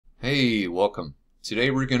Hey, welcome.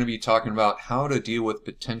 Today we're going to be talking about how to deal with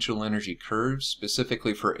potential energy curves,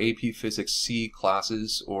 specifically for AP Physics C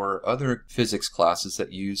classes or other physics classes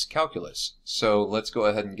that use calculus. So let's go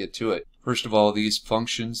ahead and get to it. First of all, these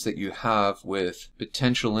functions that you have with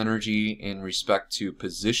potential energy in respect to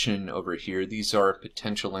position over here, these are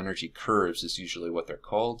potential energy curves is usually what they're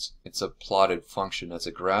called. It's a plotted function as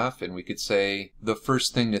a graph, and we could say the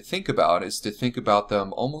first thing to think about is to think about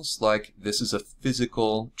them almost like this is a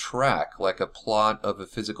physical track, like a plot of a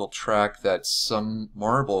physical track that some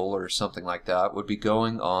marble or something like that would be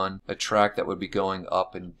going on, a track that would be going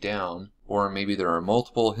up and down. Or maybe there are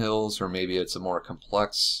multiple hills, or maybe it's a more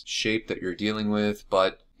complex shape that you're dealing with,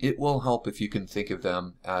 but it will help if you can think of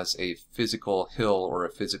them as a physical hill or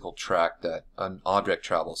a physical track that an object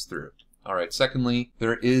travels through. Alright, secondly,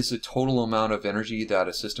 there is a total amount of energy that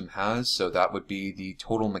a system has, so that would be the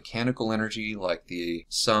total mechanical energy, like the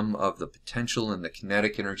sum of the potential and the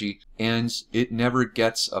kinetic energy, and it never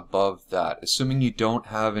gets above that. Assuming you don't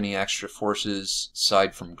have any extra forces,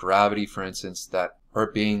 aside from gravity, for instance, that are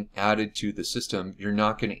being added to the system, you're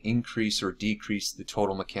not going to increase or decrease the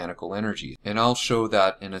total mechanical energy. And I'll show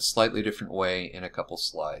that in a slightly different way in a couple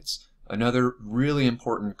slides. Another really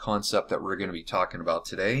important concept that we're going to be talking about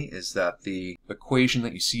today is that the equation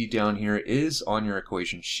that you see down here is on your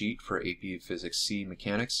equation sheet for AP Physics C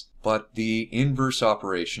mechanics, but the inverse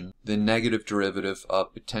operation, the negative derivative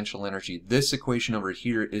of potential energy, this equation over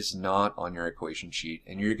here is not on your equation sheet,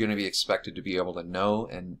 and you're going to be expected to be able to know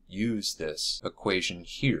and use this equation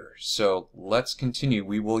here. So let's continue.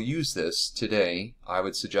 We will use this today. I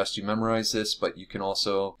would suggest you memorize this, but you can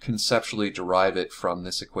also conceptually derive it from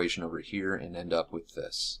this equation over here and end up with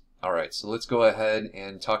this. Alright, so let's go ahead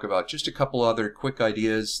and talk about just a couple other quick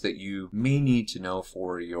ideas that you may need to know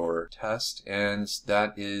for your test, and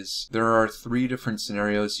that is there are three different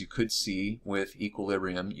scenarios you could see with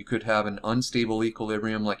equilibrium. You could have an unstable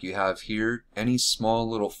equilibrium like you have here. Any small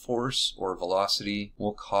little force or velocity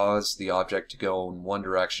will cause the object to go in one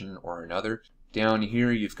direction or another. Down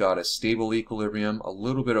here you've got a stable equilibrium, a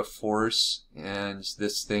little bit of force, and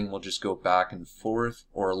this thing will just go back and forth,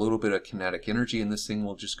 or a little bit of kinetic energy and this thing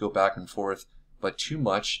will just go back and forth, but too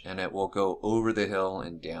much and it will go over the hill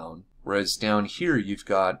and down. Whereas down here you've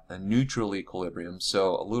got a neutral equilibrium,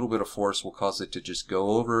 so a little bit of force will cause it to just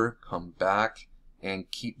go over, come back, and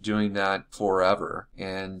keep doing that forever.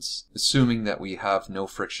 And assuming that we have no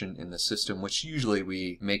friction in the system, which usually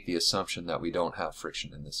we make the assumption that we don't have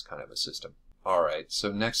friction in this kind of a system. Alright,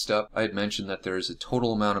 so next up, I had mentioned that there is a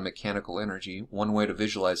total amount of mechanical energy. One way to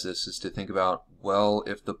visualize this is to think about, well,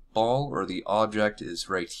 if the ball or the object is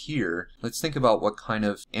right here, let's think about what kind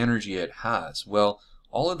of energy it has. Well,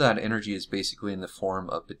 all of that energy is basically in the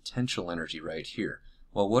form of potential energy right here.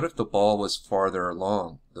 Well, what if the ball was farther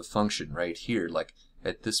along the function right here, like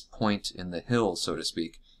at this point in the hill, so to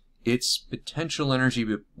speak? Its potential energy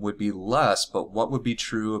would be less, but what would be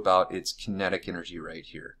true about its kinetic energy right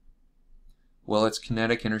here? Well, its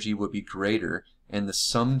kinetic energy would be greater, and the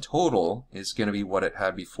sum total is going to be what it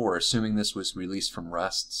had before, assuming this was released from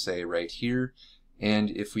rest, say right here.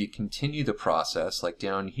 And if we continue the process, like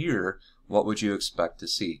down here, what would you expect to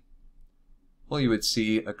see? Well, you would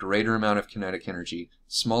see a greater amount of kinetic energy,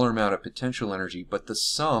 smaller amount of potential energy, but the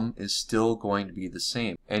sum is still going to be the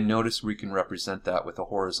same. And notice we can represent that with a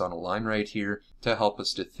horizontal line right here to help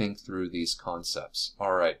us to think through these concepts.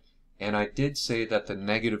 Alright. And I did say that the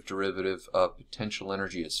negative derivative of potential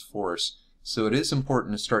energy is force, so it is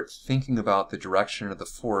important to start thinking about the direction of the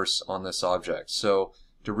force on this object. So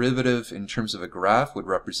derivative in terms of a graph would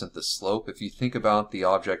represent the slope. If you think about the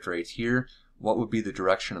object right here, what would be the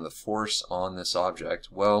direction of the force on this object?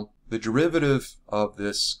 Well, the derivative of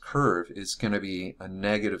this curve is going to be a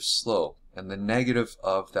negative slope, and the negative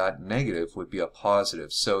of that negative would be a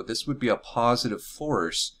positive. So this would be a positive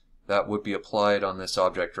force that would be applied on this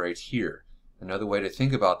object right here. Another way to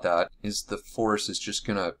think about that is the force is just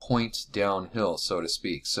going to point downhill, so to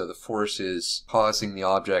speak. So the force is causing the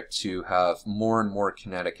object to have more and more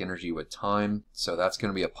kinetic energy with time, so that's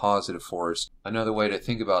going to be a positive force. Another way to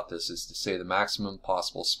think about this is to say the maximum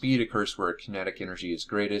possible speed occurs where kinetic energy is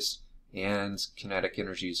greatest, and kinetic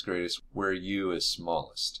energy is greatest where u is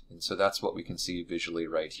smallest. And so that's what we can see visually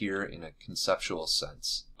right here in a conceptual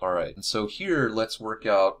sense. Alright, and so here let's work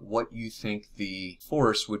out what you think the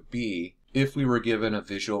force would be if we were given a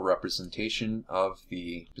visual representation of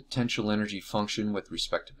the potential energy function with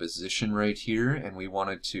respect to position right here, and we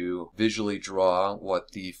wanted to visually draw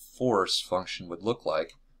what the force function would look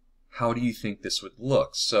like. How do you think this would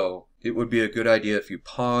look? So it would be a good idea if you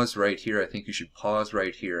pause right here. I think you should pause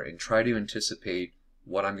right here and try to anticipate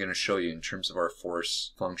what I'm going to show you in terms of our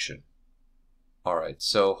force function. Alright,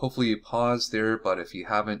 so hopefully you paused there, but if you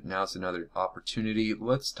haven't, now's another opportunity.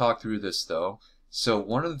 Let's talk through this though. So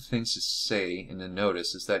one of the things to say in the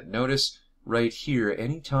notice is that notice right here,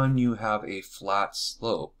 anytime you have a flat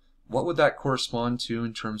slope, what would that correspond to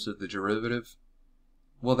in terms of the derivative?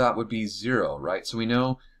 Well, that would be 0, right? So we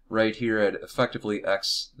know right here at effectively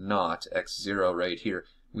x naught, x0 right here,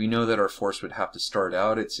 we know that our force would have to start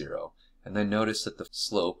out at 0. And then notice that the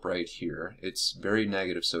slope right here, it's very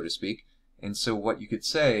negative, so to speak. And so what you could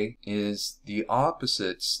say is the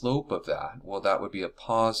opposite slope of that, well, that would be a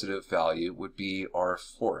positive value, would be our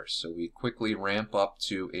force. So we quickly ramp up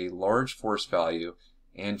to a large force value,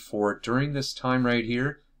 and for during this time right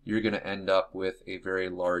here, you're going to end up with a very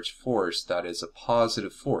large force that is a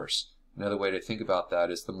positive force. Another way to think about that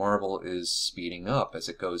is the marble is speeding up as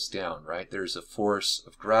it goes down, right? There's a force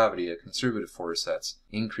of gravity, a conservative force that's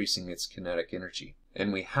increasing its kinetic energy.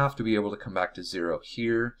 And we have to be able to come back to 0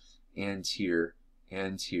 here, and here,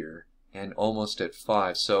 and here, and almost at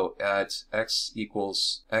 5. So at x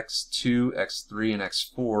equals x2, x3, and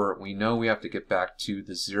x4, we know we have to get back to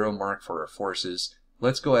the 0 mark for our forces.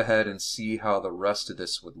 Let's go ahead and see how the rest of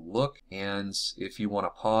this would look, and if you want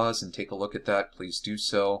to pause and take a look at that, please do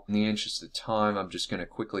so. In the interest of time, I'm just going to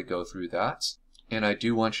quickly go through that. And I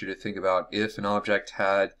do want you to think about if an object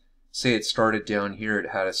had, say it started down here, it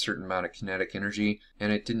had a certain amount of kinetic energy,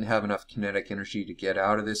 and it didn't have enough kinetic energy to get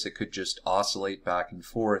out of this, it could just oscillate back and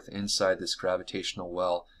forth inside this gravitational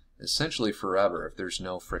well essentially forever if there's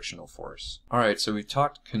no frictional force. Alright, so we've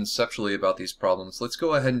talked conceptually about these problems. Let's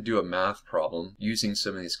go ahead and do a math problem using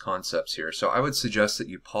some of these concepts here. So I would suggest that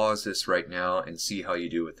you pause this right now and see how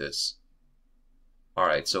you do with this.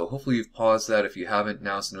 Alright, so hopefully you've paused that. If you haven't,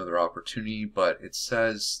 now's another opportunity, but it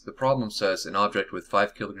says, the problem says an object with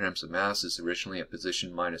 5 kilograms of mass is originally at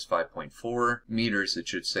position minus 5.4 meters, it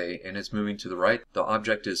should say, and is moving to the right. The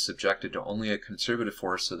object is subjected to only a conservative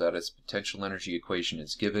force so that its potential energy equation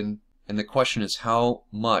is given. And the question is how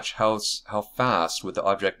fast would the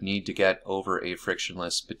object need to get over a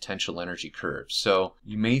frictionless potential energy curve? So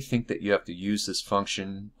you may think that you have to use this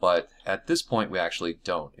function, but at this point we actually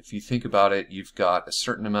don't. If you think about it, you've got a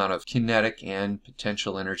certain amount of kinetic and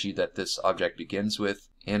potential energy that this object begins with,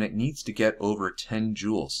 and it needs to get over 10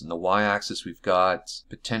 joules. In the y-axis we've got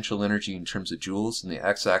potential energy in terms of joules, and the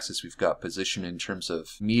x-axis we've got position in terms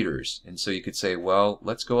of meters. And so you could say, well,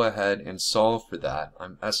 let's go ahead and solve for that.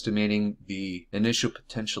 I'm estimating the initial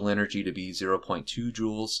potential energy to be 0.2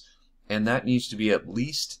 joules, and that needs to be at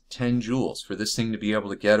least 10 joules. For this thing to be able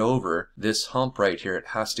to get over this hump right here, it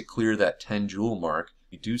has to clear that 10 joule mark.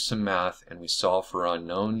 We do some math and we solve for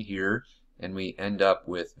unknown here, and we end up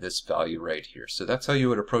with this value right here. So that's how you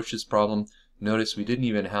would approach this problem. Notice we didn't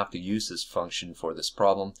even have to use this function for this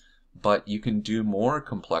problem, but you can do more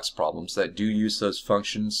complex problems that do use those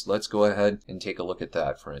functions. Let's go ahead and take a look at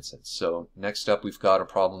that, for instance. So next up we've got a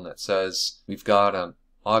problem that says we've got an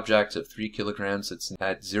object of 3 kilograms. It's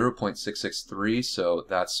at 0.663, so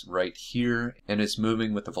that's right here, and it's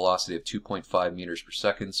moving with a velocity of 2.5 meters per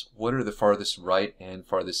second. What are the farthest right and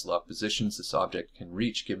farthest left positions this object can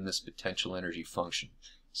reach given this potential energy function?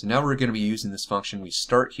 So now we're going to be using this function. We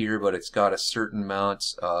start here, but it's got a certain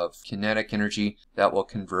amount of kinetic energy that will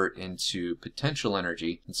convert into potential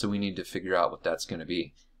energy, and so we need to figure out what that's going to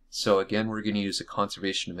be. So again, we're going to use a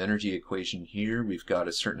conservation of energy equation here. We've got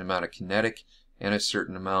a certain amount of kinetic and a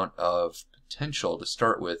certain amount of potential to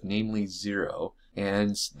start with, namely 0,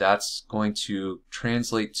 and that's going to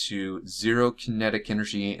translate to 0 kinetic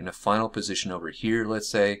energy in a final position over here, let's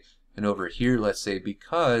say, and over here, let's say,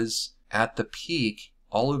 because at the peak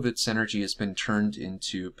all of its energy has been turned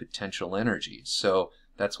into potential energy. So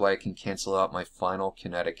that's why I can cancel out my final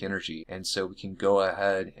kinetic energy, and so we can go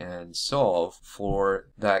ahead and solve for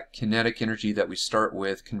that kinetic energy that we start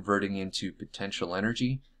with converting into potential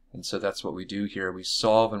energy. And so that's what we do here. We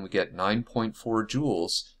solve and we get 9.4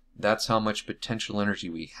 joules. That's how much potential energy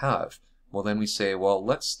we have. Well, then we say, well,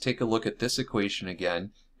 let's take a look at this equation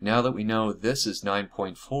again. Now that we know this is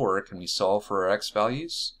 9.4, can we solve for our x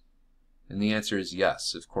values? And the answer is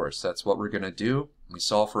yes, of course. That's what we're going to do. We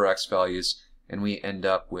solve for x values, and we end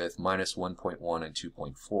up with minus 1.1 and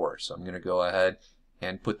 2.4. So I'm going to go ahead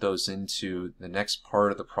and put those into the next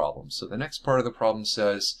part of the problem. So the next part of the problem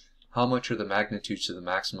says, how much are the magnitudes of the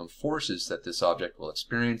maximum forces that this object will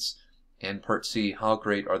experience? And part C, how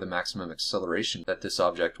great are the maximum acceleration that this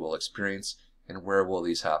object will experience, and where will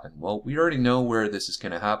these happen? Well, we already know where this is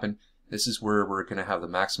going to happen. This is where we're going to have the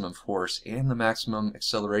maximum force and the maximum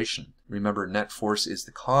acceleration. Remember, net force is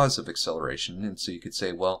the cause of acceleration, and so you could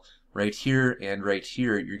say, well, right here and right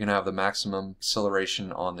here, you're going to have the maximum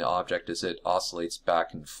acceleration on the object as it oscillates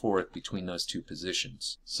back and forth between those two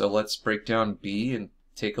positions. So let's break down B and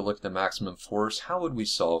take a look at the maximum force. How would we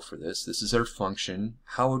solve for this? This is our function.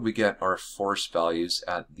 How would we get our force values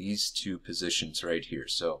at these two positions right here?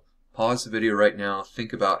 So pause the video right now,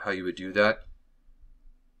 think about how you would do that.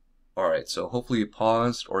 Alright, so hopefully you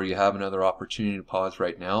paused, or you have another opportunity to pause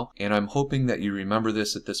right now. And I'm hoping that you remember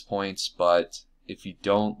this at this point, but if you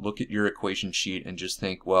don't, look at your equation sheet and just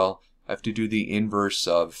think, well, I have to do the inverse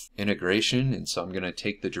of integration, and so I'm going to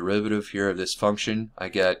take the derivative here of this function. I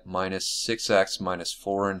get minus 6x minus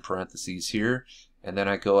 4 in parentheses here, and then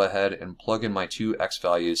I go ahead and plug in my two x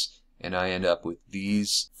values, and I end up with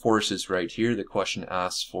these forces right here. The question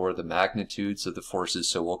asks for the magnitudes of the forces,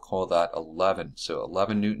 so we'll call that 11. So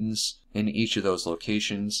 11 newtons in each of those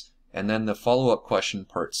locations. And then the follow-up question,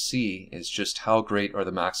 part C, is just how great are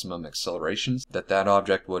the maximum accelerations that that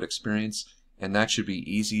object would experience. And that should be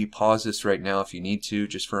easy. Pause this right now if you need to,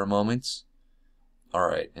 just for a moment.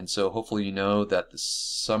 Alright, and so hopefully you know that the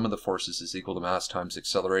sum of the forces is equal to mass times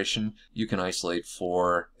acceleration. You can isolate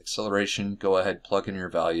for acceleration, go ahead, plug in your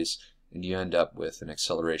values, and you end up with an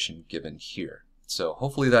acceleration given here. So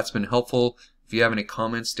hopefully that's been helpful. If you have any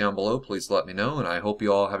comments down below, please let me know, and I hope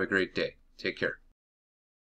you all have a great day. Take care.